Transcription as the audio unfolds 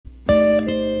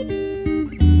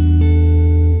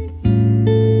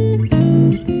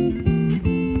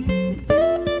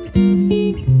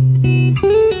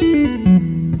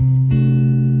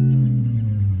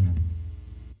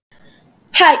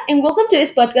Hi, and welcome to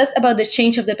this podcast about the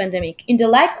change of the pandemic in the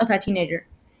life of a teenager,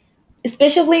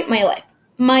 especially my life.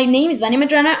 My name is Vania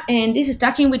Medrana, and this is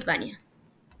Talking with Vania.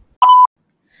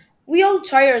 We all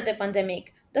tired of the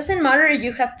pandemic. Doesn't matter if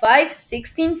you have 5,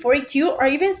 16, 42, or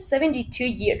even 72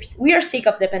 years. We are sick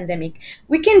of the pandemic.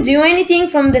 We can do anything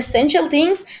from the essential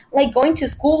things like going to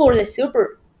school or the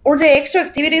super, or the extra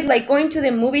activities like going to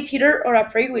the movie theater or a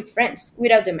party with friends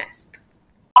without the mask.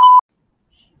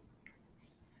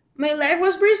 My life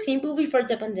was very simple before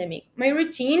the pandemic. My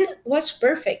routine was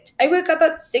perfect. I wake up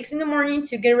at 6 in the morning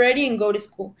to get ready and go to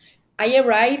school. I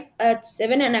arrived at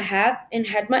 7:30 and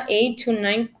had my 8 to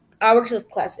 9 hours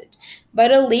of classes. But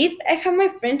at least I had my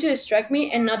friend to distract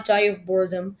me and not die of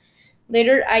boredom.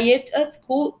 Later, I ate at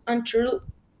school until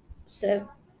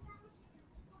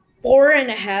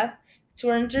 4:30 to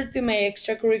enter to my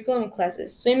extracurriculum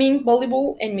classes, swimming,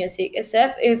 volleyball, and music.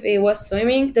 Except if it was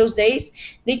swimming those days,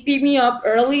 they pick me up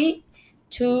early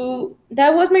to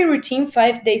that was my routine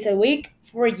 5 days a week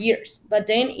for years. But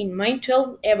then in my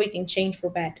 12 everything changed for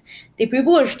bad. The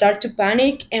people start to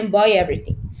panic and buy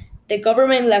everything. The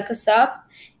government lock us up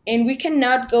and we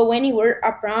cannot go anywhere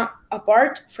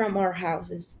apart from our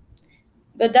houses.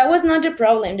 But that was not the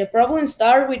problem. The problem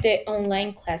started with the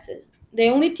online classes. The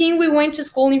only thing we went to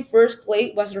school in first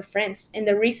place was our friends and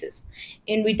the recess.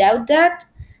 And without that,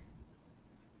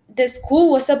 the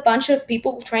school was a bunch of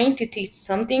people trying to teach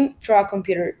something through a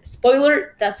computer.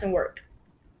 Spoiler, doesn't work.